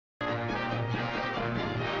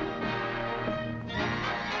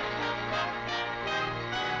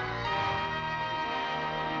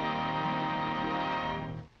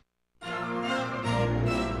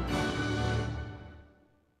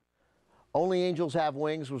Only Angels Have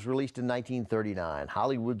Wings was released in 1939,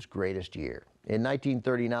 Hollywood's greatest year. In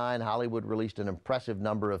 1939, Hollywood released an impressive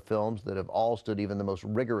number of films that have all stood even the most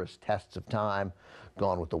rigorous tests of time.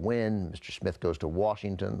 Gone with the Wind, Mr. Smith Goes to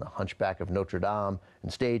Washington, The Hunchback of Notre Dame,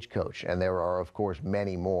 and Stagecoach, and there are, of course,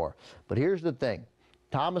 many more. But here's the thing.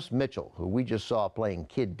 Thomas Mitchell, who we just saw playing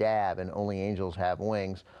Kid Dab in Only Angels Have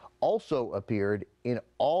Wings, also appeared in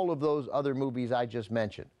all of those other movies I just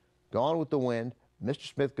mentioned. Gone with the Wind,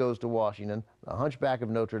 Mr. Smith Goes to Washington, The Hunchback of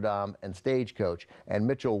Notre Dame, and Stagecoach, and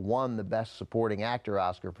Mitchell won the Best Supporting Actor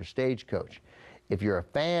Oscar for Stagecoach. If you're a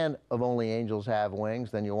fan of Only Angels Have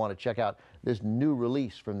Wings, then you'll want to check out this new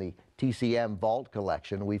release from the TCM Vault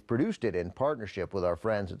Collection. We've produced it in partnership with our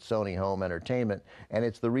friends at Sony Home Entertainment, and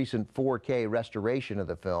it's the recent 4K restoration of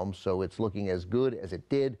the film, so it's looking as good as it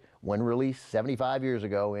did when released 75 years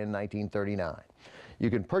ago in 1939. You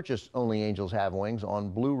can purchase Only Angels Have Wings on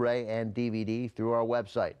Blu-ray and DVD through our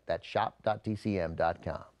website. That's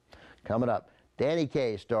shop.tcm.com. Coming up, Danny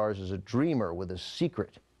Kaye stars as a dreamer with a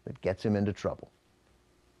secret that gets him into trouble.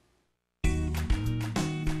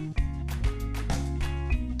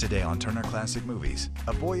 Today on Turner Classic Movies,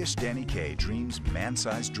 a boyish Danny Kaye dreams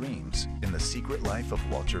man-sized dreams in The Secret Life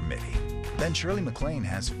of Walter Mitty. Then Shirley MacLaine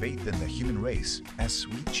has faith in the human race as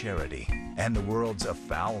sweet charity. And the world's A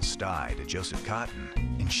Foul Sty to Joseph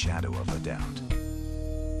Cotton in Shadow of a Doubt.